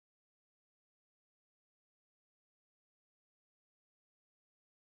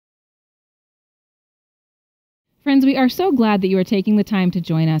Friends, we are so glad that you are taking the time to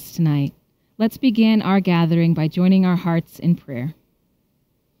join us tonight. Let's begin our gathering by joining our hearts in prayer.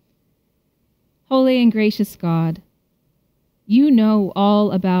 Holy and gracious God, you know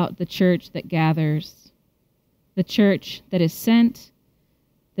all about the church that gathers, the church that is sent,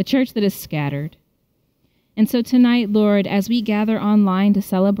 the church that is scattered. And so tonight, Lord, as we gather online to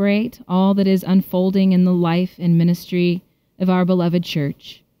celebrate all that is unfolding in the life and ministry of our beloved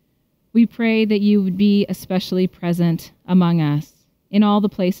church, we pray that you would be especially present among us in all the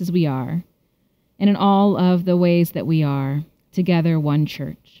places we are and in all of the ways that we are together one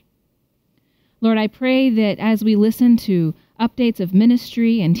church. Lord, I pray that as we listen to updates of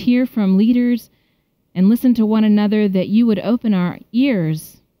ministry and hear from leaders and listen to one another, that you would open our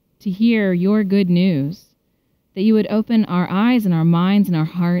ears to hear your good news, that you would open our eyes and our minds and our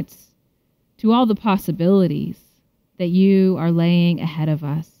hearts to all the possibilities that you are laying ahead of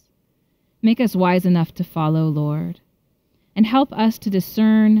us. Make us wise enough to follow, Lord, and help us to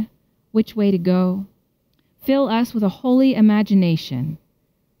discern which way to go. Fill us with a holy imagination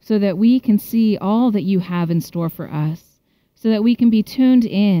so that we can see all that you have in store for us, so that we can be tuned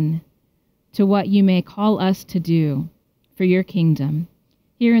in to what you may call us to do for your kingdom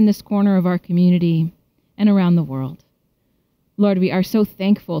here in this corner of our community and around the world. Lord, we are so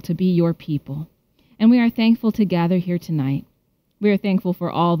thankful to be your people, and we are thankful to gather here tonight. We are thankful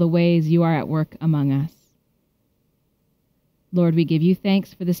for all the ways you are at work among us. Lord, we give you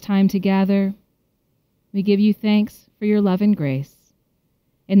thanks for this time to gather. We give you thanks for your love and grace.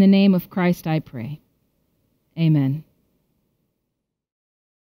 In the name of Christ I pray. Amen.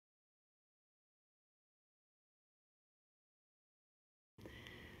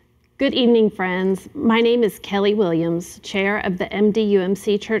 Good evening, friends. My name is Kelly Williams, Chair of the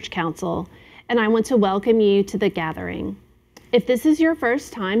MDUMC Church Council, and I want to welcome you to the gathering. If this is your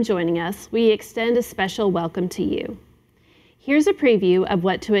first time joining us, we extend a special welcome to you. Here's a preview of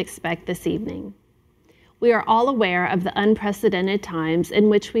what to expect this evening. We are all aware of the unprecedented times in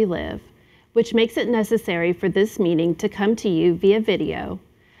which we live, which makes it necessary for this meeting to come to you via video.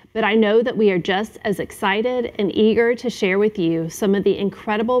 But I know that we are just as excited and eager to share with you some of the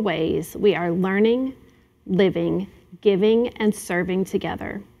incredible ways we are learning, living, giving, and serving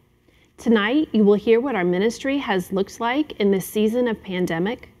together. Tonight, you will hear what our ministry has looked like in this season of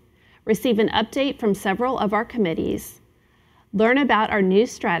pandemic, receive an update from several of our committees, learn about our new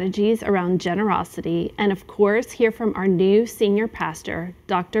strategies around generosity, and of course, hear from our new senior pastor,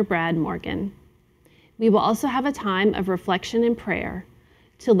 Dr. Brad Morgan. We will also have a time of reflection and prayer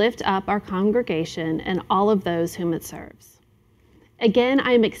to lift up our congregation and all of those whom it serves. Again,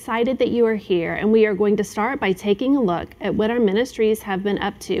 I am excited that you are here, and we are going to start by taking a look at what our ministries have been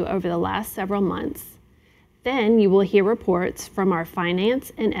up to over the last several months. Then you will hear reports from our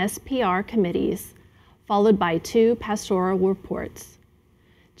finance and SPR committees, followed by 2 pastoral reports.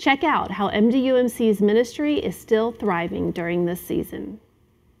 Check out how MDUMC's ministry is still thriving during this season.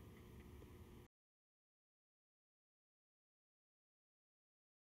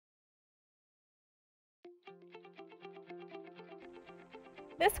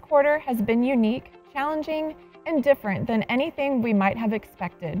 This quarter has been unique, challenging, and different than anything we might have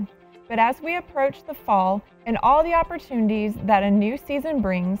expected. But as we approach the fall and all the opportunities that a new season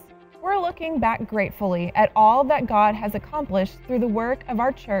brings, we're looking back gratefully at all that God has accomplished through the work of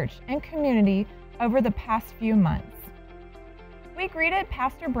our church and community over the past few months. We greeted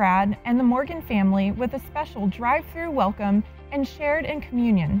Pastor Brad and the Morgan family with a special drive-through welcome and shared in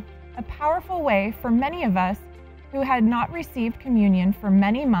communion, a powerful way for many of us who had not received communion for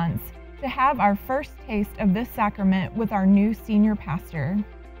many months to have our first taste of this sacrament with our new senior pastor.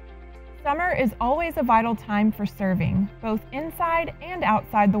 Summer is always a vital time for serving, both inside and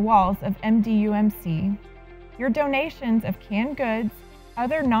outside the walls of MDUMC. Your donations of canned goods,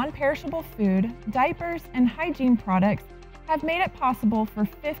 other non-perishable food, diapers, and hygiene products have made it possible for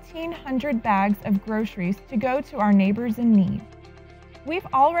 1,500 bags of groceries to go to our neighbors in need. We've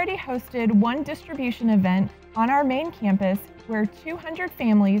already hosted one distribution event on our main campus where 200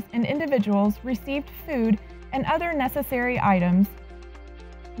 families and individuals received food and other necessary items.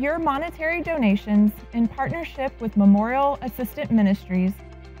 Your monetary donations, in partnership with Memorial Assistant Ministries,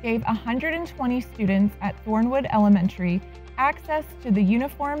 gave 120 students at Thornwood Elementary access to the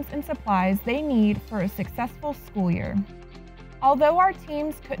uniforms and supplies they need for a successful school year. Although our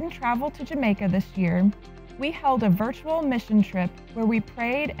teams couldn't travel to Jamaica this year, we held a virtual mission trip where we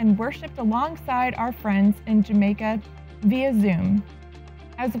prayed and worshiped alongside our friends in Jamaica via Zoom,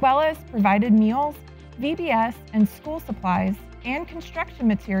 as well as provided meals, VBS and school supplies, and construction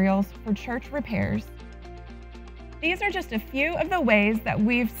materials for church repairs. These are just a few of the ways that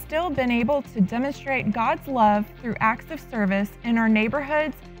we've still been able to demonstrate God's love through acts of service in our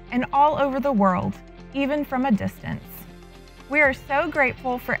neighborhoods and all over the world, even from a distance. We are so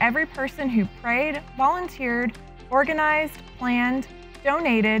grateful for every person who prayed, volunteered, organized, planned,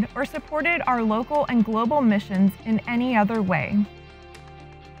 donated, or supported our local and global missions in any other way.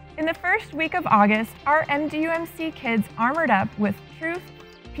 In the first week of August, our MDUMC kids armored up with truth,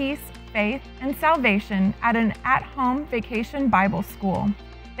 peace, faith, and salvation at an at-home vacation Bible school.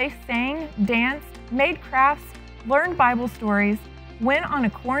 They sang, danced, made crafts, learned Bible stories, went on a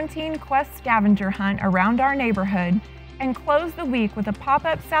quarantine quest scavenger hunt around our neighborhood, and closed the week with a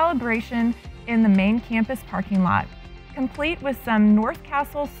pop-up celebration in the main campus parking lot, complete with some North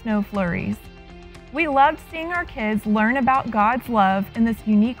Castle snow flurries. We loved seeing our kids learn about God's love in this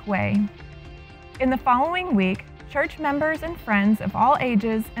unique way. In the following week, church members and friends of all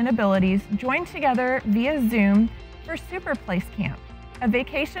ages and abilities joined together via Zoom for Super Place Camp, a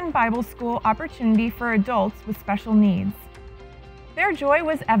vacation Bible school opportunity for adults with special needs. Their joy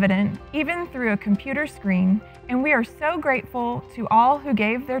was evident even through a computer screen, and we are so grateful to all who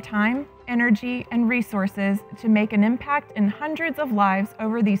gave their time, energy, and resources to make an impact in hundreds of lives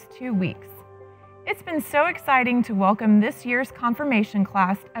over these 2 weeks. It's been so exciting to welcome this year's confirmation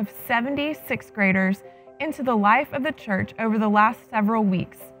class of 70 sixth graders into the life of the church over the last several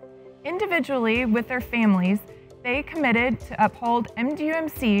weeks. Individually, with their families, they committed to uphold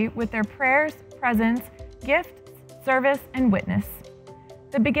MDUMC with their prayers, presence, gifts, service, and witness.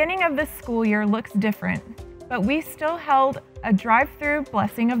 The beginning of this school year looks different, but we still held a drive-through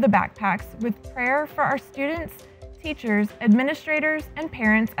blessing of the backpacks with prayer for our students, teachers, administrators, and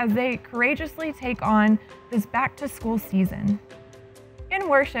parents as they courageously take on this back-to-school season. In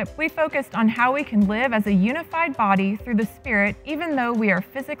worship, we focused on how we can live as a unified body through the Spirit even though we are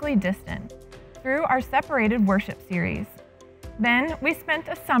physically distant, through our separated worship series. Then, we spent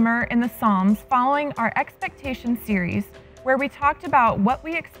a summer in the Psalms following our Expectation series, where we talked about what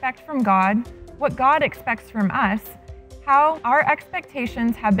we expect from God, what God expects from us, how our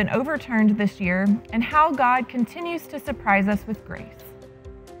expectations have been overturned this year, and how God continues to surprise us with grace.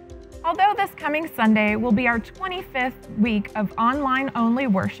 Although this coming Sunday will be our 25th week of online-only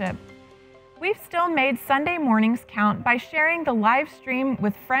worship, we've still made Sunday mornings count by sharing the live stream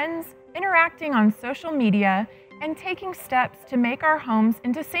with friends, interacting on social media, and taking steps to make our homes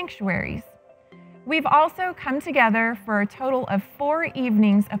into sanctuaries. We've also come together for a total of 4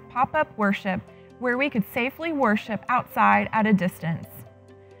 evenings of pop-up worship where we could safely worship outside at a distance.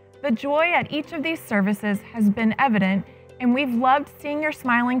 The joy at each of these services has been evident, and we've loved seeing your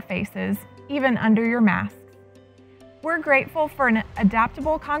smiling faces, even under your masks. We're grateful for an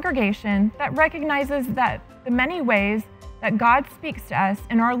adaptable congregation that recognizes that the many ways that God speaks to us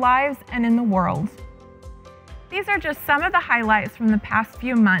in our lives and in the world. These are just some of the highlights from the past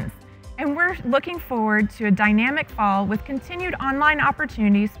few months, and we're looking forward to a dynamic fall with continued online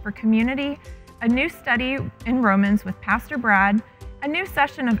opportunities for community, a new study in Romans with Pastor Brad, a new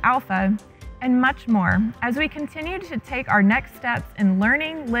session of Alpha, and much more as we continue to take our next steps in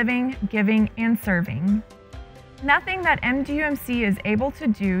learning, living, giving, and serving. Nothing that MDUMC is able to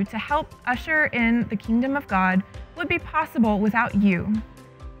do to help usher in the kingdom of God would be possible without you.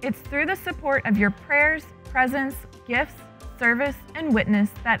 It's through the support of your prayers, presence, gifts, service, and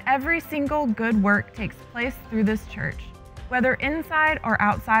witness that every single good work takes place through this church, whether inside or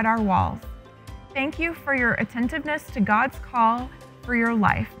outside our walls. Thank you for your attentiveness to God's call for your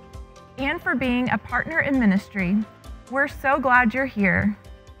life and for being a partner in ministry. We're so glad you're here.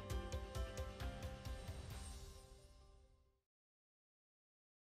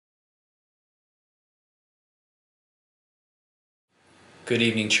 Good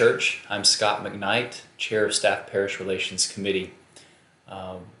evening, church. I'm Scott McKnight, Chair of Staff Parish Relations Committee.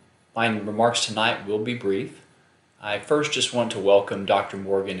 My remarks tonight will be brief. I first just want to welcome Dr.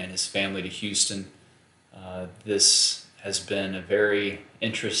 Morgan and his family to Houston. This has been a very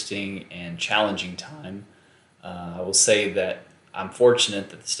interesting and challenging time. I will say that I'm fortunate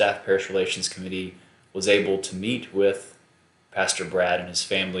that the Staff Parish Relations Committee was able to meet with Pastor Brad and his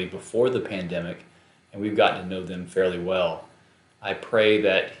family before the pandemic, and we've gotten to know them fairly well. I pray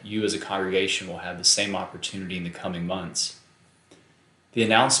that you as a congregation will have the same opportunity in the coming months. The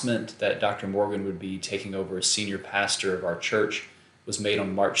announcement that Dr. Morgan would be taking over as senior pastor of our church was made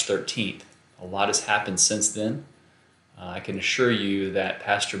on March 13th. A lot has happened since then. I can assure you that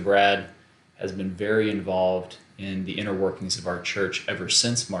Pastor Brad has been very involved in the inner workings of our church ever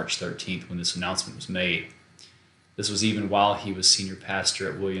since March 13th when this announcement was made. This was even while he was senior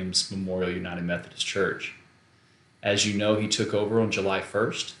pastor at Williams Memorial United Methodist Church. As you know, he took over on July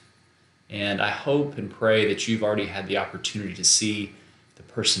 1st, And I hope and pray that you've already had the opportunity to see the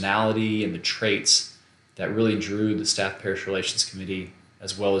personality and the traits that really drew the Staff Parish Relations Committee,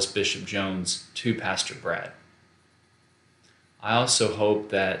 as well as Bishop Jones, to Pastor Brad. I also hope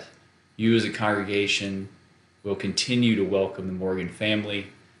that you as a congregation will continue to welcome the Morgan family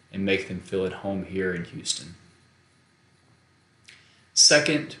and make them feel at home here in Houston.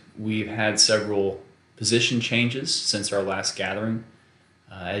 Second, we've had several position changes since our last gathering.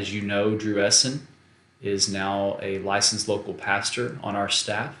 As you know, Drew Essen is now a licensed local pastor on our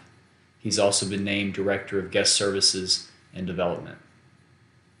staff. He's also been named Director of Guest Services and Development.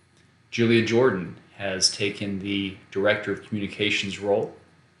 Julia Jordan has taken the Director of Communications role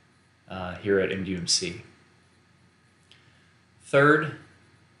here at MDUMC. Third,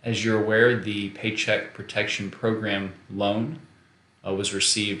 as you're aware, the Paycheck Protection Program loan was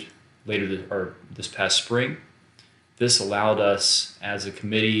received this past spring. This allowed us as a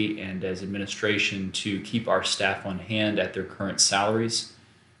committee and as administration to keep our staff on hand at their current salaries.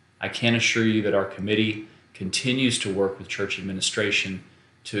 I can assure you that our committee continues to work with church administration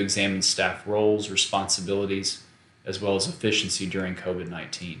to examine staff roles, responsibilities, as well as efficiency during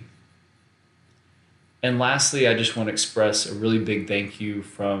COVID-19. And lastly, I just want to express a really big thank you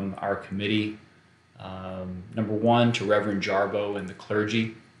from our committee. Number one, to Reverend Jarbo and the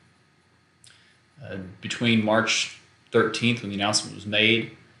clergy. Between March 13th, when the announcement was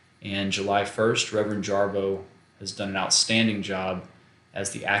made, and July 1st, Reverend Jarbo has done an outstanding job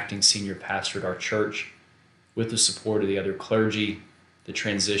as the acting senior pastor at our church. With the support of the other clergy, the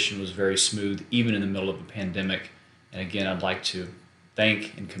transition was very smooth, even in the middle of a pandemic. And again, I'd like to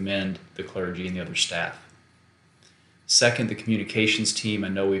thank and commend the clergy and the other staff. Second, the communications team. I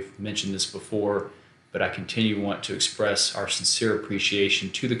know we've mentioned this before, but I continue to want to express our sincere appreciation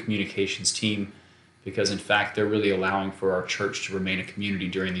to the communications team, because in fact, they're really allowing for our church to remain a community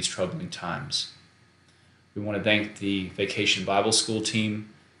during these troubling times. We want to thank the Vacation Bible School team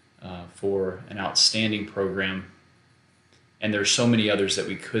for an outstanding program. And there are so many others that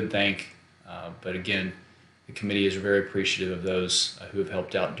we could thank, but again, the committee is very appreciative of those who have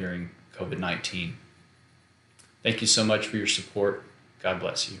helped out during COVID-19. Thank you so much for your support. God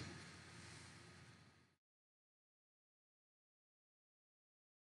bless you.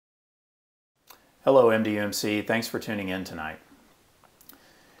 Hello, MDUMC. Thanks for tuning in tonight.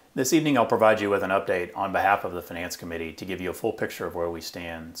 This evening, I'll provide you with an update on behalf of the Finance Committee to give you a full picture of where we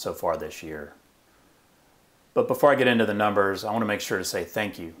stand so far this year. But before I get into the numbers, I want to make sure to say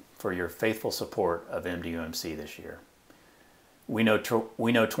thank you for your faithful support of MDUMC this year. We know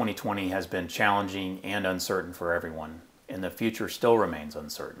 2020 has been challenging and uncertain for everyone, and the future still remains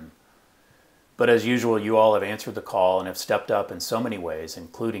uncertain. But as usual, you all have answered the call and have stepped up in so many ways,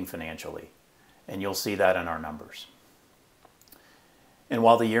 including financially, and you'll see that in our numbers. And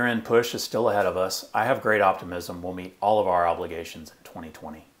while the year-end push is still ahead of us, I have great optimism we'll meet all of our obligations in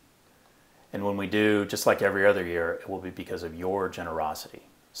 2020. And when we do, just like every other year, it will be because of your generosity.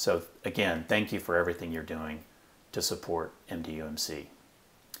 So again, thank you for everything you're doing to support MDUMC.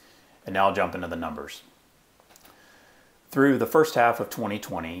 And now I'll jump into the numbers. Through the first half of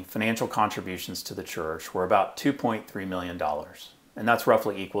 2020, financial contributions to the church were about $2.3 million, and that's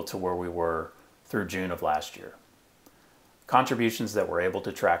roughly equal to where we were through June of last year. Contributions that we're able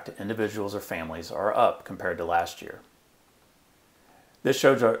to track to individuals or families are up compared to last year. This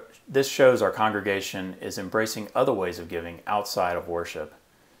shows our congregation is embracing other ways of giving outside of worship,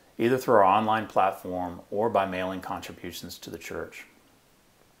 either through our online platform or by mailing contributions to the church.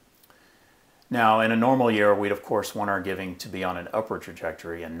 Now, in a normal year, we'd of course want our giving to be on an upward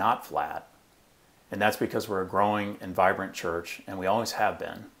trajectory and not flat. And that's because we're a growing and vibrant church, and we always have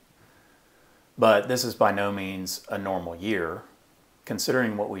been. But this is by no means a normal year,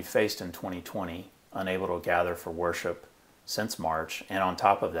 considering what we faced in 2020, unable to gather for worship since March, and on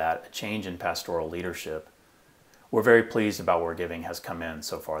top of that, a change in pastoral leadership. We're very pleased about where giving has come in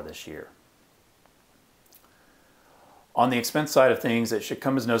so far this year. On the expense side of things, it should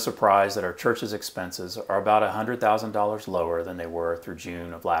come as no surprise that our church's expenses are about $100,000 lower than they were through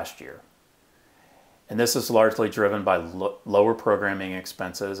June of last year. And this is largely driven by lower programming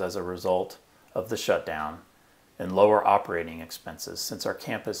expenses as a result of the shutdown and lower operating expenses since our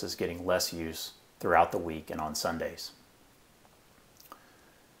campus is getting less use throughout the week and on Sundays.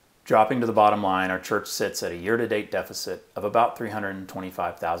 Dropping to the bottom line, our church sits at a year-to-date deficit of about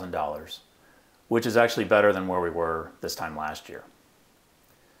 $325,000, which is actually better than where we were this time last year.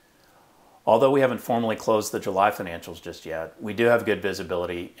 Although we haven't formally closed the July financials just yet, we do have good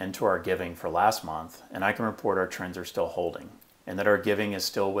visibility into our giving for last month, and I can report our trends are still holding, and that our giving is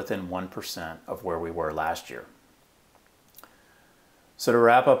still within 1% of where we were last year. So to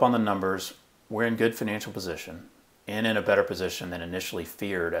wrap up on the numbers, we're in good financial position and in a better position than initially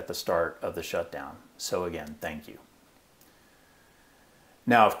feared at the start of the shutdown. So again, thank you.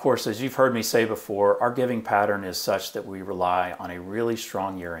 Now, of course, as you've heard me say before, our giving pattern is such that we rely on a really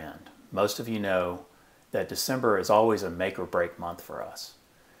strong year end. Most of you know that December is always a make or break month for us.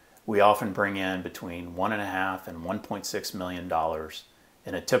 We often bring in between $1.5 and $1.6 million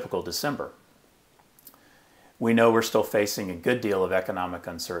in a typical December. We know we're still facing a good deal of economic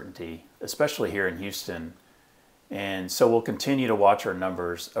uncertainty, especially here in Houston, and so we'll continue to watch our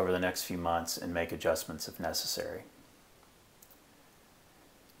numbers over the next few months and make adjustments if necessary.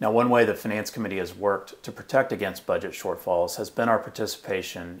 Now, one way the Finance Committee has worked to protect against budget shortfalls has been our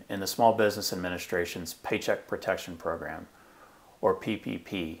participation in the Small Business Administration's Paycheck Protection Program, or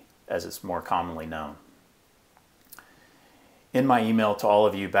PPP, as it's more commonly known. In my email to all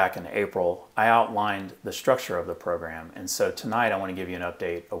of you back in April, I outlined the structure of the program, and so tonight I want to give you an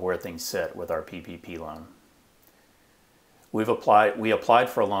update of where things sit with our PPP loan. We applied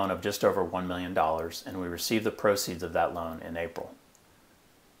for a loan of just over $1 million, and we received the proceeds of that loan in April.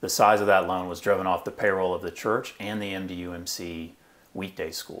 The size of that loan was driven off the payroll of the church and the MDUMC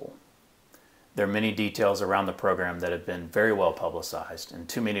weekday school. There are many details around the program that have been very well publicized and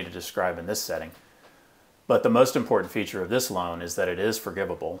too many to describe in this setting. But the most important feature of this loan is that it is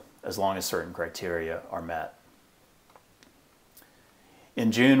forgivable as long as certain criteria are met.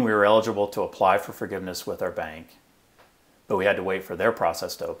 In June, we were eligible to apply for forgiveness with our bank, but we had to wait for their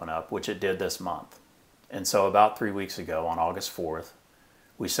process to open up, which it did this month. And so about 3 weeks ago, on August 4th,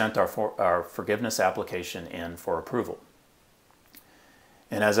 we sent our forgiveness application in for approval.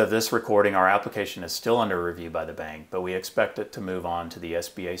 And as of this recording, our application is still under review by the bank, but we expect it to move on to the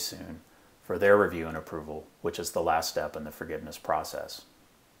SBA soon for their review and approval, which is the last step in the forgiveness process.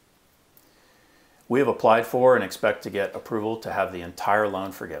 We have applied for and expect to get approval to have the entire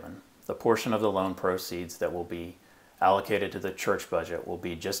loan forgiven. The portion of the loan proceeds that will be allocated to the church budget will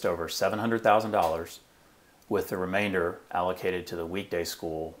be just over $700,000, with the remainder allocated to the weekday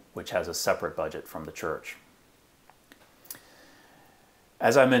school, which has a separate budget from the church.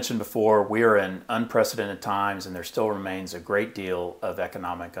 As I mentioned before, we are in unprecedented times and there still remains a great deal of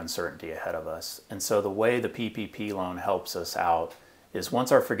economic uncertainty ahead of us. And so the way the PPP loan helps us out is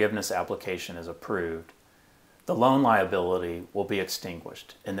once our forgiveness application is approved, the loan liability will be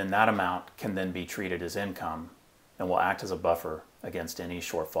extinguished, and then that amount can then be treated as income and will act as a buffer against any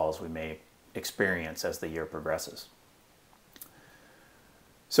shortfalls we may experience as the year progresses.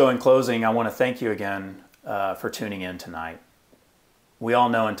 So in closing, I want to thank you again for tuning in tonight. We all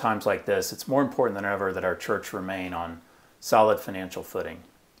know in times like this, it's more important than ever that our church remain on solid financial footing.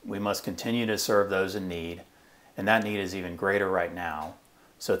 We must continue to serve those in need, and that need is even greater right now.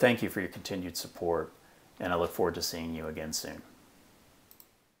 So thank you for your continued support, and I look forward to seeing you again soon.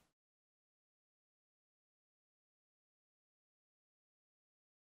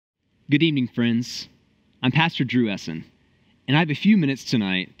 Good evening, friends. I'm Pastor Drew Essen, and I have a few minutes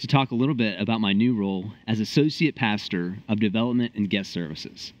tonight to talk a little bit about my new role as Associate Pastor of Development and Guest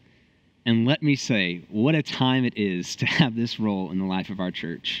Services. And let me say, what a time it is to have this role in the life of our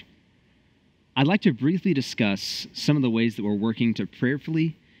church. I'd like to briefly discuss some of the ways that we're working to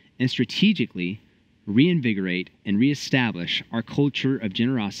prayerfully and strategically reinvigorate and reestablish our culture of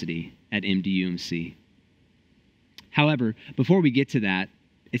generosity at MDUMC. However, before we get to that,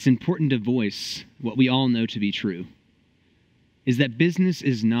 it's important to voice what we all know to be true, is that business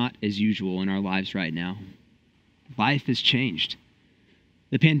is not as usual in our lives right now. Life has changed.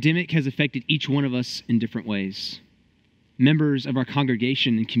 The pandemic has affected each one of us in different ways. Members of our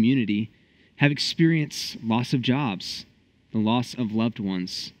congregation and community have experienced loss of jobs, the loss of loved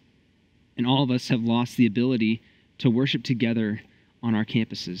ones, and all of us have lost the ability to worship together on our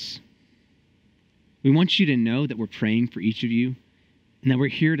campuses. We want you to know that we're praying for each of you, and that we're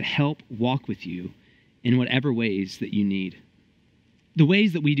here to help walk with you in whatever ways that you need. The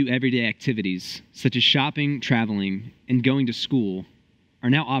ways that we do everyday activities, such as shopping, traveling, and going to school, are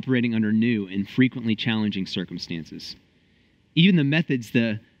now operating under new and frequently challenging circumstances. Even the methods,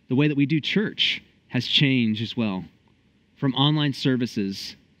 the way that we do church has changed as well. From online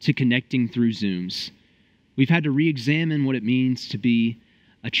services to connecting through Zooms, we've had to re-examine what it means to be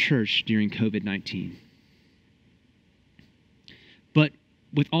a church during COVID-19. But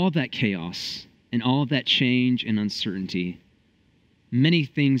with all of that chaos and all of that change and uncertainty, many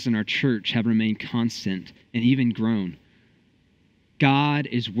things in our church have remained constant and even grown. God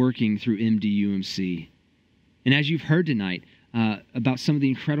is working through MDUMC. And as you've heard tonight about some of the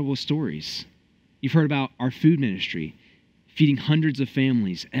incredible stories, you've heard about our food ministry, feeding hundreds of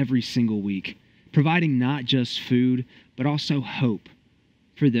families every single week, providing not just food, but also hope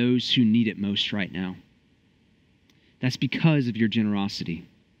for those who need it most right now. That's because of your generosity.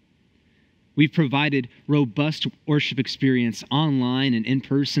 We've provided robust worship experience online and in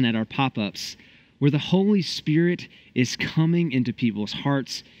person at our pop-ups, where the Holy Spirit is coming into people's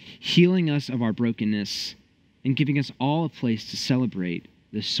hearts, healing us of our brokenness, and giving us all a place to celebrate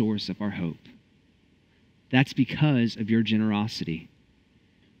the source of our hope. That's because of your generosity.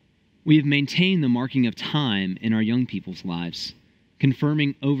 We have maintained the marking of time in our young people's lives,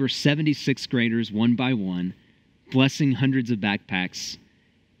 confirming over 76 graders one by one, blessing hundreds of backpacks,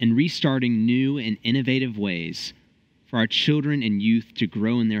 and restarting new and innovative ways for our children and youth to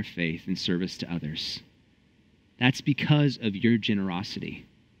grow in their faith and service to others. That's because of your generosity.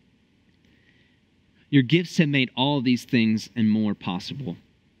 Your gifts have made all of these things and more possible.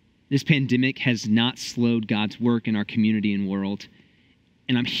 This pandemic has not slowed God's work in our community and world,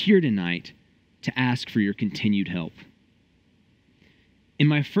 and I'm here tonight to ask for your continued help. In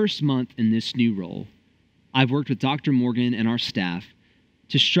my first month in this new role, I've worked with Dr. Morgan and our staff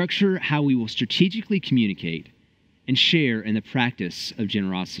to structure how we will strategically communicate and share in the practice of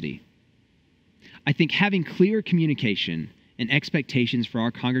generosity. I think having clear communication and expectations for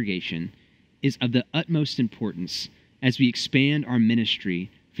our congregation is of the utmost importance as we expand our ministry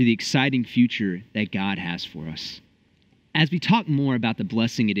for the exciting future that God has for us. As we talk more about the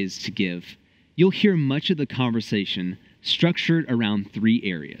blessing it is to give, you'll hear much of the conversation structured around three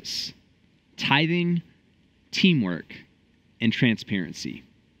areas: tithing, teamwork, and transparency.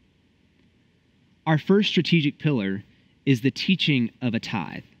 Our first strategic pillar is the teaching of a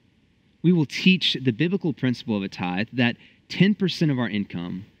tithe. We will teach the biblical principle of a tithe that 10% of our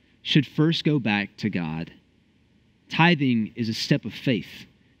income should first go back to God. Tithing is a step of faith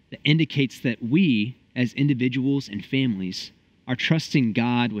that indicates that we, as individuals and families, are trusting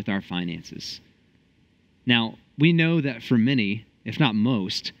God with our finances. Now, we know that for many, if not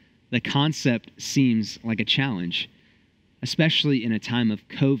most, the concept seems like a challenge, especially in a time of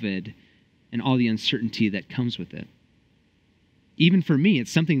COVID and all the uncertainty that comes with it. Even for me,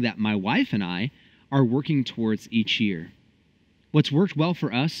 it's something that my wife and I are working towards each year. What's worked well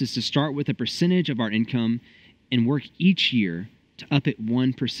for us is to start with a percentage of our income and work each year to up it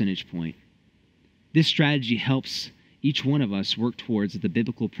 1 percentage point. This strategy helps each one of us work towards the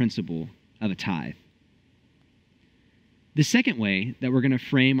biblical principle of a tithe. The second way that we're going to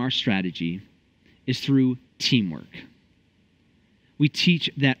frame our strategy is through teamwork. We teach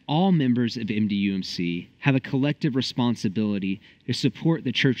that all members of MDUMC have a collective responsibility to support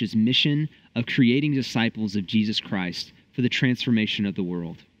the church's mission of creating disciples of Jesus Christ for the transformation of the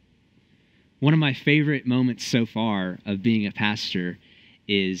world. One of my favorite moments so far of being a pastor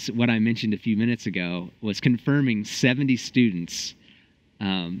is what I mentioned a few minutes ago, was confirming 70 students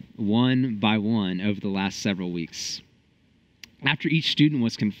one by one over the last several weeks. After each student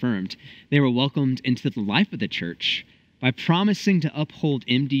was confirmed, they were welcomed into the life of the church by promising to uphold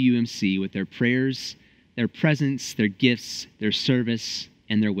MDUMC with their prayers, their presence, their gifts, their service,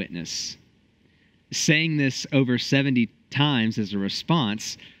 and their witness. Saying this over 70 times as a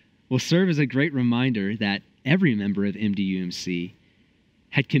response will serve as a great reminder that every member of MDUMC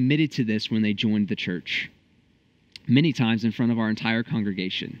had committed to this when they joined the church, many times in front of our entire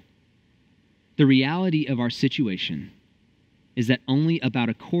congregation. The reality of our situation is that only about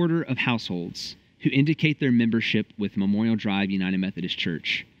a quarter of households who indicate their membership with Memorial Drive United Methodist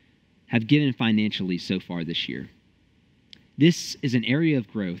Church have given financially so far this year. This is an area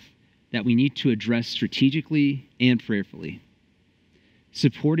of growth that we need to address strategically and prayerfully.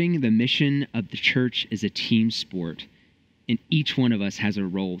 Supporting the mission of the church is a team sport, and each one of us has a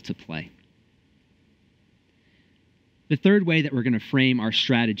role to play. The third way that we're going to frame our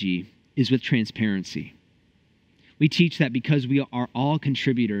strategy is with transparency. We teach that because we are all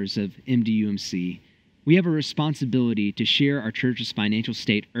contributors of MDUMC, we have a responsibility to share our church's financial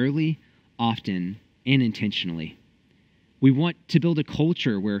state early, often, and intentionally. We want to build a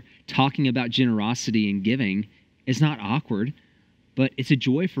culture where talking about generosity and giving is not awkward, but it's a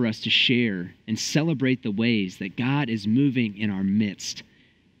joy for us to share and celebrate the ways that God is moving in our midst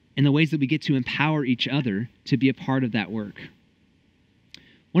and the ways that we get to empower each other to be a part of that work.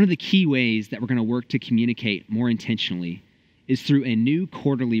 One of the key ways that we're going to work to communicate more intentionally is through a new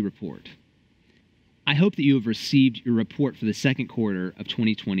quarterly report. I hope that you have received your report for the second quarter of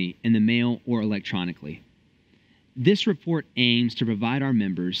 2020 in the mail or electronically. This report aims to provide our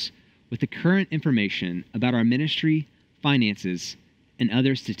members with the current information about our ministry, finances, and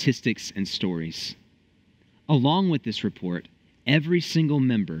other statistics and stories. Along with this report, every single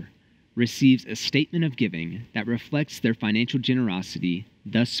member receives a statement of giving that reflects their financial generosity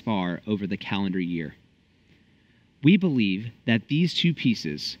thus far over the calendar year. We believe that these two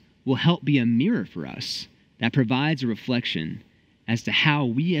pieces will help be a mirror for us that provides a reflection as to how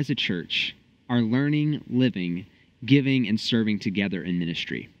we as a church are learning, living, giving, and serving together in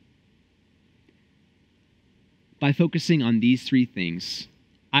ministry. By focusing on these three things,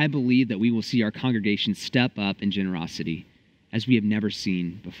 I believe that we will see our congregation step up in generosity as we have never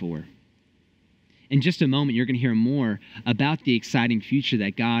seen before. In just a moment, you're going to hear more about the exciting future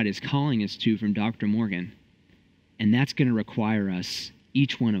that God is calling us to from Dr. Morgan. And that's going to require us,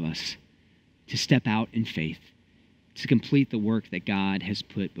 each one of us, to step out in faith, to complete the work that God has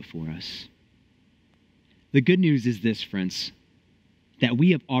put before us. The good news is this, friends, that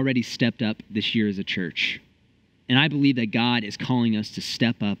we have already stepped up this year as a church. And I believe that God is calling us to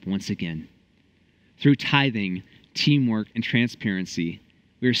step up once again. Through tithing, teamwork, and transparency,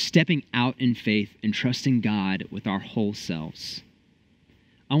 we are stepping out in faith and trusting God with our whole selves.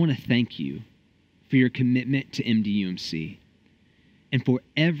 I want to thank you for your commitment to MDUMC and for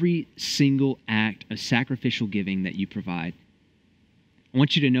every single act of sacrificial giving that you provide. I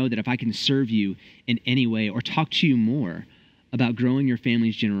want you to know that if I can serve you in any way or talk to you more about growing your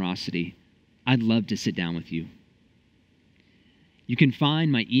family's generosity, I'd love to sit down with you. You can find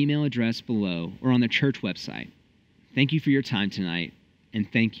my email address below or on the church website. Thank you for your time tonight,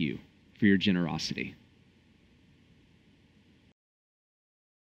 and thank you for your generosity.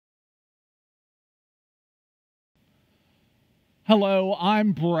 Hello,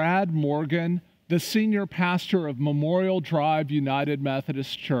 I'm Brad Morgan, the senior pastor of Memorial Drive United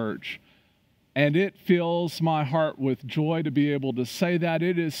Methodist Church. And it fills my heart with joy to be able to say that.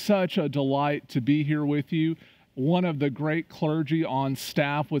 It is such a delight to be here with you, one of the great clergy on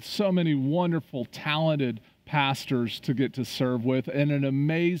staff with so many wonderful, talented pastors to get to serve with and an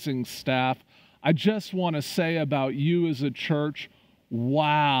amazing staff. I just want to say about you as a church,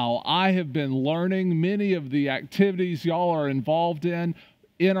 wow, I have been learning many of the activities y'all are involved in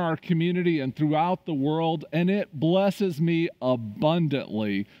our community and throughout the world, and it blesses me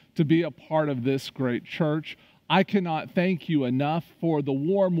abundantly to be a part of this great church. I cannot thank you enough for the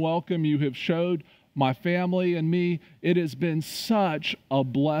warm welcome you have showed my family and me. It has been such a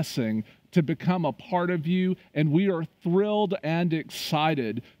blessing to become a part of you, and we are thrilled and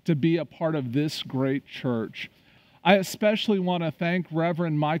excited to be a part of this great church. I especially want to thank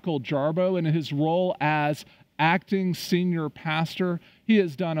Reverend Michael Jarbo in his role as acting senior pastor. He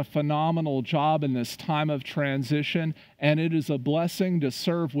has done a phenomenal job in this time of transition, and it is a blessing to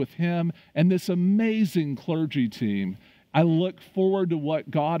serve with him and this amazing clergy team. I look forward to what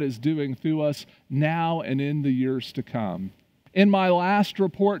God is doing through us now and in the years to come. In my last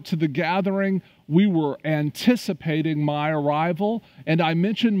report to the gathering, we were anticipating my arrival, and I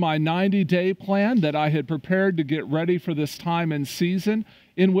mentioned my 90-day plan that I had prepared to get ready for this time and season,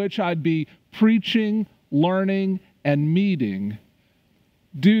 in which I'd be preaching, learning, and meeting.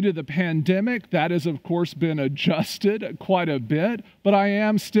 Due to the pandemic, that has, of course, been adjusted quite a bit, but I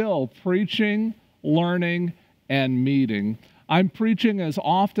am still preaching, learning, and meeting. I'm preaching as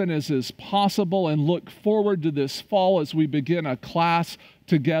often as is possible and look forward to this fall as we begin a class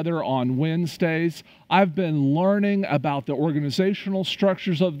together on Wednesdays. I've been learning about the organizational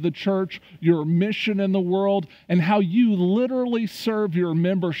structures of the church, your mission in the world, and how you literally serve your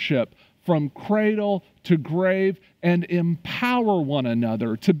membership from cradle to grave and empower one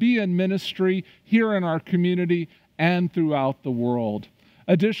another to be in ministry here in our community and throughout the world.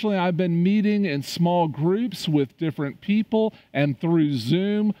 Additionally, I've been meeting in small groups with different people and through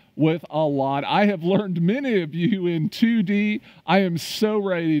Zoom with a lot. I have learned many of you in 2D. I am so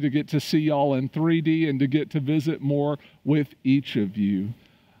ready to get to see y'all in 3D and to get to visit more with each of you.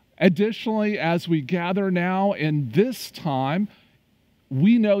 Additionally, as we gather now in this time,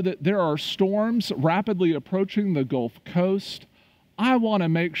 we know that there are storms rapidly approaching the Gulf Coast. I want to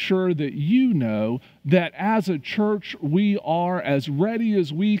make sure that you know that as a church, we are as ready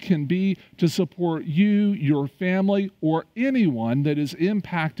as we can be to support you, your family, or anyone that is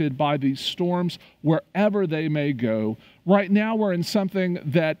impacted by these storms wherever they may go. Right now, we're in something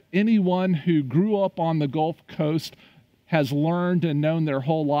that anyone who grew up on the Gulf Coast has learned and known their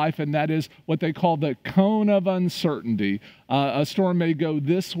whole life, and that is what they call the cone of uncertainty. A storm may go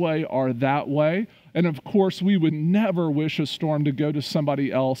this way or that way. And of course, we would never wish a storm to go to somebody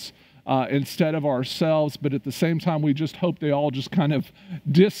else instead of ourselves. But at the same time, we just hope they all just kind of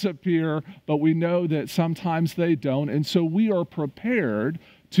disappear. But we know that sometimes they don't. And so we are prepared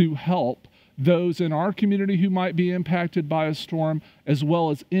to help those in our community who might be impacted by a storm, as well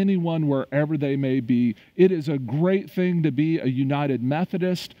as anyone wherever they may be. It is a great thing to be a United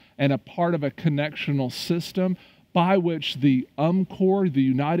Methodist and a part of a connectional system by which the UMCOR, the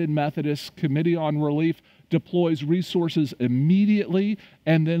United Methodist Committee on Relief, deploys resources immediately,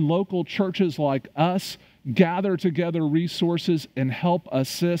 and then local churches like us gather together resources and help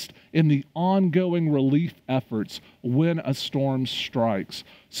assist in the ongoing relief efforts when a storm strikes.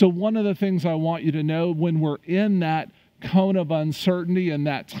 So one of the things I want you to know when we're in that cone of uncertainty and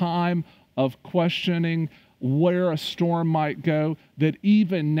that time of questioning where a storm might go, that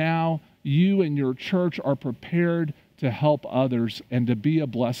even now you and your church are prepared to help others and to be a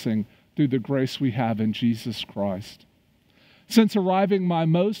blessing through the grace we have in Jesus Christ. Since arriving, my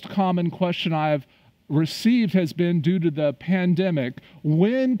most common question I have received has been, due to the pandemic,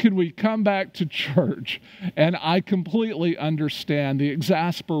 when can we come back to church? And I completely understand the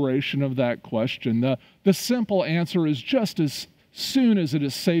exasperation of that question. The simple answer is just as soon as it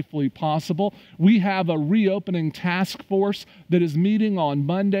is safely possible. We have a reopening task force that is meeting on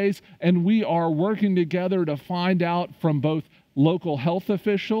Mondays, and we are working together to find out from both local health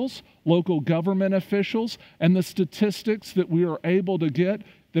officials, local government officials, and the statistics that we are able to get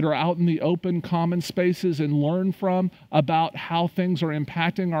that are out in the open common spaces and learn from about how things are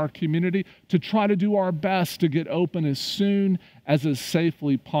impacting our community, to try to do our best to get open as soon as is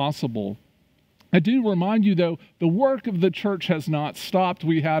safely possible. I do remind you, though, the work of the church has not stopped.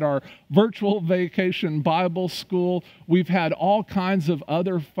 We had our virtual vacation Bible school. We've had all kinds of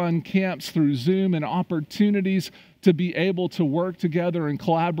other fun camps through Zoom and opportunities to be able to work together and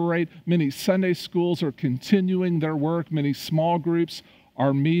collaborate. Many Sunday schools are continuing their work. Many small groups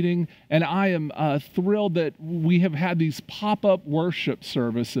are meeting, and I am thrilled that we have had these pop-up worship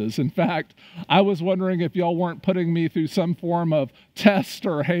services. In fact, I was wondering if y'all weren't putting me through some form of test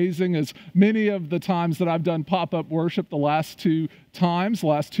or hazing, as many of the times that I've done pop-up worship the last 2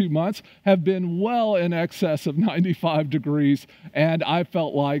 months, have been well in excess of 95 degrees, and I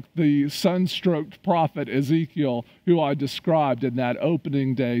felt like the sunstroked prophet Ezekiel, who I described in that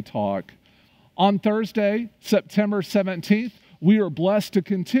opening day talk. On Thursday, September 17th, we are blessed to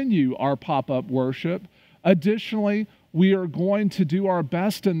continue our pop-up worship. Additionally, we are going to do our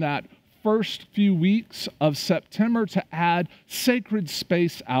best in that first few weeks of September to add sacred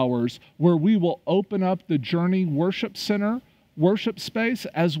space hours, where we will open up the Journey Worship Center worship space,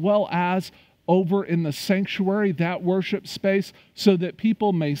 as well as over in the sanctuary, that worship space, so that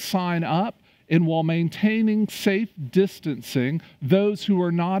people may sign up, and while maintaining safe distancing, those who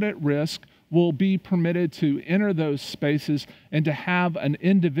are not at risk will be permitted to enter those spaces and to have an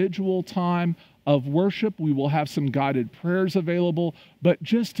individual time of worship. We will have some guided prayers available, but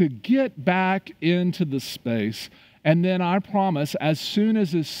just to get back into the space. And then I promise, as soon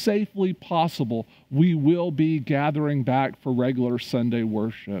as is safely possible, we will be gathering back for regular Sunday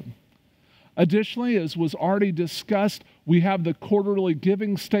worship. Additionally, as was already discussed, we have the quarterly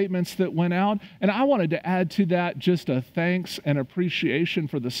giving statements that went out, and I wanted to add to that just a thanks and appreciation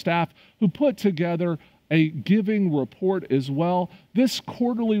for the staff who put together a giving report as well. This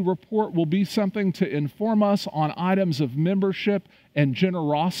quarterly report will be something to inform us on items of membership and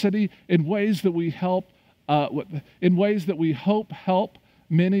generosity in ways that we hope help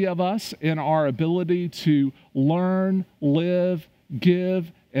many of us in our ability to learn, live,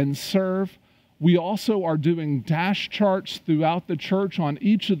 give, and serve. We also are doing dash charts throughout the church on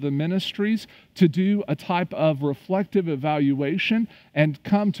each of the ministries to do a type of reflective evaluation and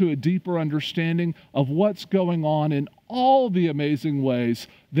come to a deeper understanding of what's going on in all the amazing ways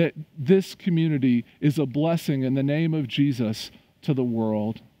that this community is a blessing in the name of Jesus to the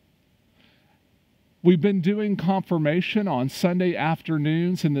world. We've been doing confirmation on Sunday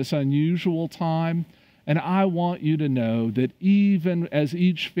afternoons in this unusual time. And I want you to know that even as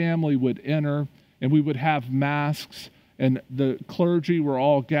each family would enter and we would have masks and the clergy were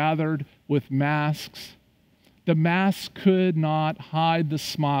all gathered with masks, the masks could not hide the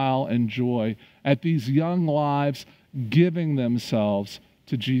smile and joy at these young lives giving themselves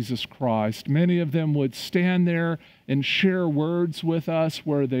to Jesus Christ. Many of them would stand there and share words with us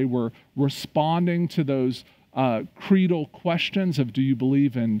where they were responding to those creedal questions of, do you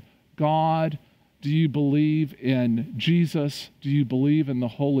believe in God? Do you believe in Jesus? Do you believe in the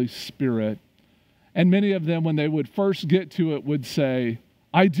Holy Spirit? And many of them, when they would first get to it, would say,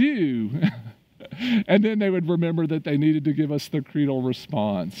 I do. And then they would remember that they needed to give us the creedal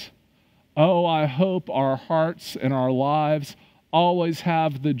response. Oh, I hope our hearts and our lives always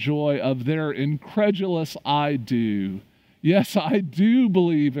have the joy of their incredulous I do. Yes, I do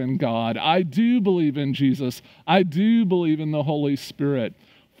believe in God. I do believe in Jesus. I do believe in the Holy Spirit.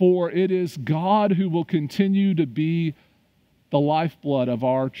 For it is God who will continue to be the lifeblood of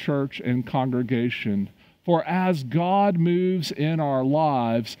our church and congregation. For as God moves in our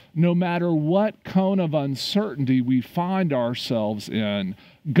lives, no matter what cone of uncertainty we find ourselves in,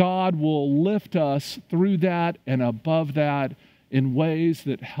 God will lift us through that and above that in ways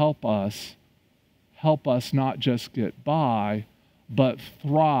that help us not just get by, but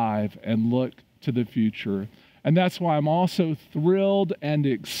thrive and look to the future. And that's why I'm also thrilled and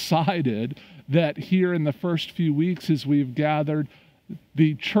excited that here in the first few weeks as we've gathered,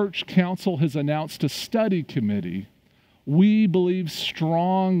 the church council has announced a study committee. We believe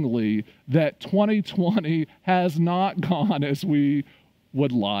strongly that 2020 has not gone as we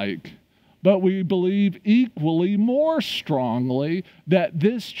would like, but we believe equally more strongly that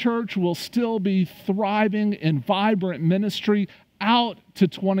this church will still be thriving in vibrant ministry out to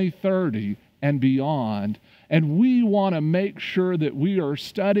 2030 and beyond. And we want to make sure that we are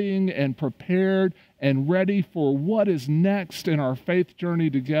studying and prepared and ready for what is next in our faith journey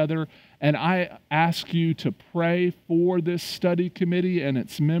together. And I ask you to pray for this study committee and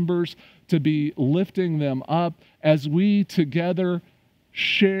its members, to be lifting them up as we together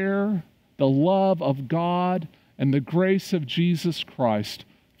share the love of God and the grace of Jesus Christ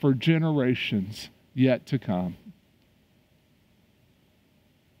for generations yet to come.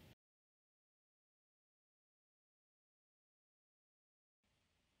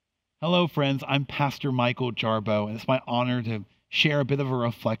 Hello, friends. I'm Pastor Michael Jarbo, and it's my honor to share a bit of a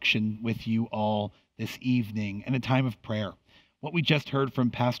reflection with you all this evening in a time of prayer. What we just heard from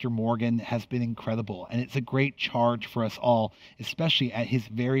Pastor Morgan has been incredible, and it's a great charge for us all, especially at his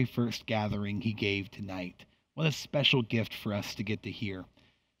very first gathering he gave tonight. What a special gift for us to get to hear.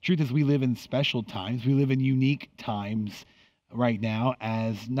 Truth is, we live in special times. We live in unique times right now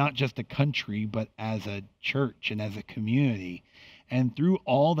as not just a country, but as a church and as a community. And through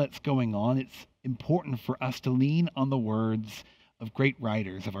all that's going on, it's important for us to lean on the words of great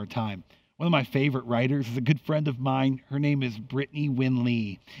writers of our time. One of my favorite writers is a good friend of mine. Her name is Brittany Wynn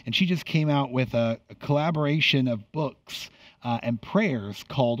Lee, and she just came out with a collaboration of books and prayers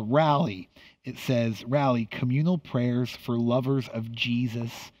called Rally. It says, Rally, Communal Prayers for Lovers of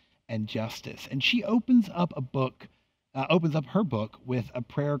Jesus and Justice. And she opens up her book with a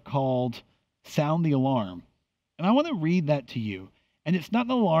prayer called Sound the Alarm. And I want to read that to you. And it's not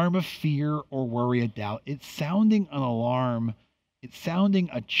an alarm of fear or worry or doubt. It's sounding an alarm. It's sounding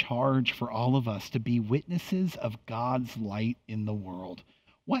a charge for all of us to be witnesses of God's light in the world.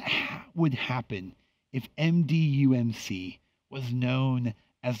 What would happen if MDUMC was known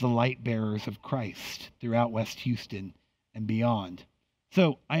as the light bearers of Christ throughout West Houston and beyond?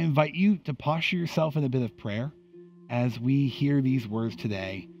 So I invite you to posture yourself in a bit of prayer as we hear these words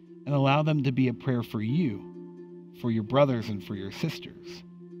today, and allow them to be a prayer for you, for your brothers and for your sisters,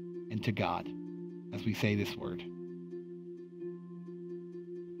 and to God as we say this word.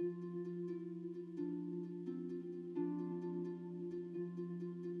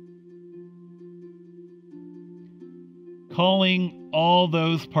 Calling all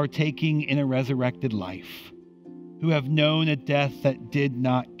those partaking in a resurrected life, who have known a death that did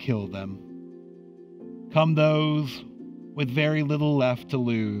not kill them. Come those with very little left to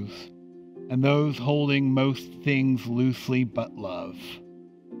lose, and those holding most things loosely but love.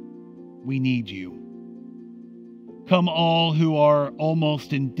 We need you. Come all who are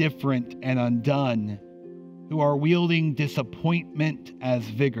almost indifferent and undone, who are wielding disappointment as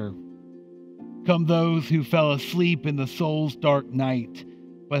vigor. Come those who fell asleep in the soul's dark night,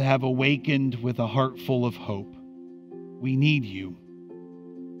 but have awakened with a heart full of hope. We need you.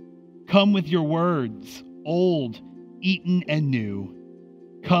 Come with your words, old, eaten, and new.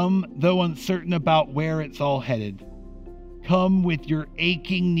 Come, though uncertain about where it's all headed. Come with your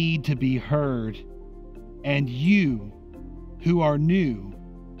aching need to be heard. And you, who are new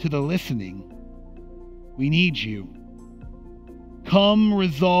to the listening, we need you. Come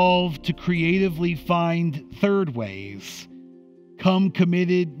resolved to creatively find third ways. Come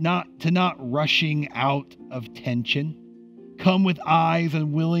committed not rushing out of tension. Come with eyes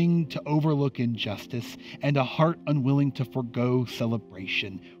unwilling to overlook injustice and a heart unwilling to forgo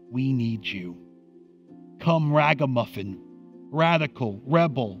celebration. We need you. Come ragamuffin, radical,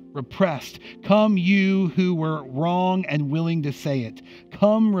 rebel, repressed. Come you who were wrong and willing to say it.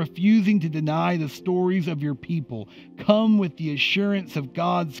 Come refusing to deny the stories of your people. Come with the assurance of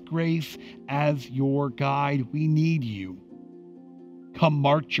God's grace as your guide. We need you. Come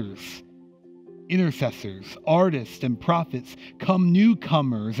marchers, intercessors, artists, and prophets. Come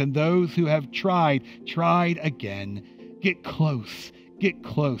newcomers and those who have tried again. Get close. Get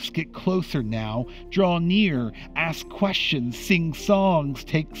close, get closer now. Draw near, ask questions, sing songs,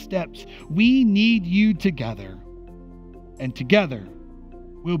 take steps. We need you together. And together,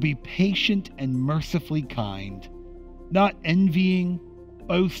 will be patient and mercifully kind, not envying,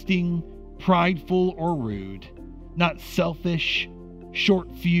 boasting, prideful, or rude, not selfish,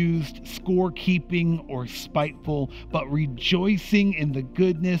 short-fused, score-keeping, or spiteful, but rejoicing in the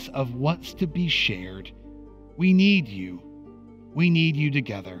goodness of what's to be shared. We need you. We need you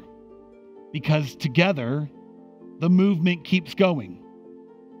together. Because together, the movement keeps going.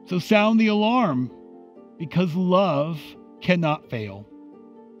 So sound the alarm, because love cannot fail.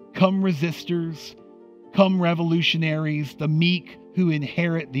 Come resistors, come revolutionaries, the meek who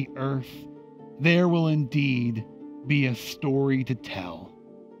inherit the earth. There will indeed be a story to tell.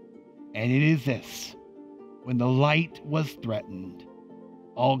 And it is this: when the light was threatened,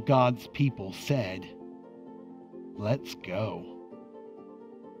 all God's people said, "Let's go."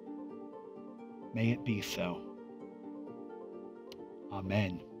 May it be so.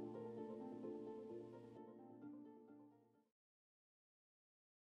 Amen.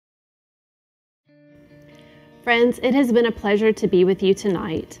 Friends, it has been a pleasure to be with you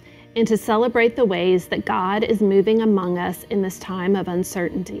tonight and to celebrate the ways that God is moving among us in this time of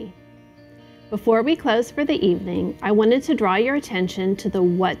uncertainty. Before we close for the evening, I wanted to draw your attention to the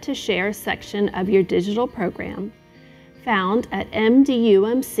What to Share section of your digital program found at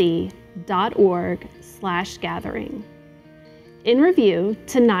mdumc.org/gathering. In review,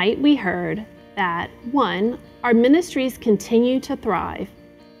 tonight we heard that 1. Our ministries continue to thrive,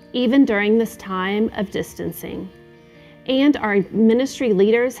 even during this time of distancing. And our ministry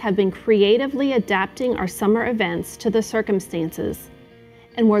leaders have been creatively adapting our summer events to the circumstances.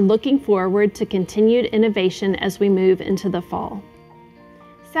 And we're looking forward to continued innovation as we move into the fall.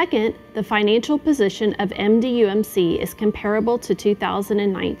 2, the financial position of MDUMC is comparable to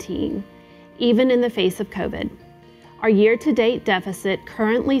 2019, even in the face of COVID. Our year-to-date deficit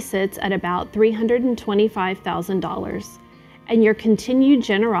currently sits at about $325,000. And your continued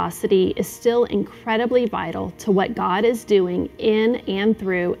generosity is still incredibly vital to what God is doing in and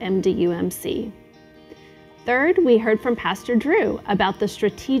through MDUMC. 3, we heard from Pastor Drew about the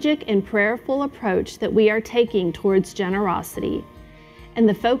strategic and prayerful approach that we are taking towards generosity and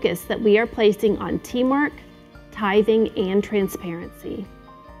the focus that we are placing on teamwork, tithing, and transparency.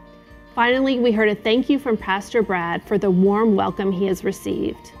 Finally, we heard a thank you from Pastor Brad for the warm welcome he has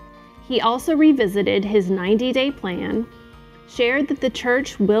received. He also revisited his 90-day plan, shared that the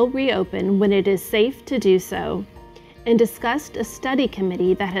church will reopen when it is safe to do so, and discussed a study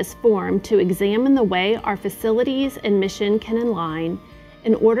committee that has formed to examine the way our facilities and mission can align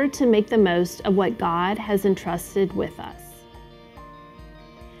in order to make the most of what God has entrusted with us.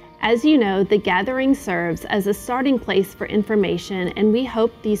 As you know, the gathering serves as a starting place for information, and we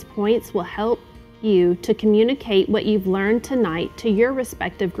hope these points will help you to communicate what you've learned tonight to your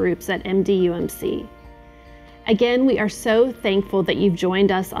respective groups at MDUMC. Again, we are so thankful that you've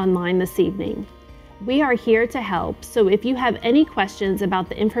joined us online this evening. We are here to help, so if you have any questions about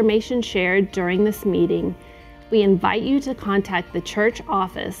the information shared during this meeting, we invite you to contact the church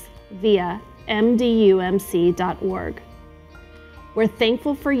office via mdumc.org. We're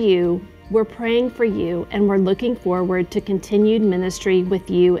thankful for you, we're praying for you, and we're looking forward to continued ministry with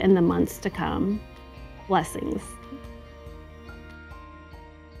you in the months to come. Blessings.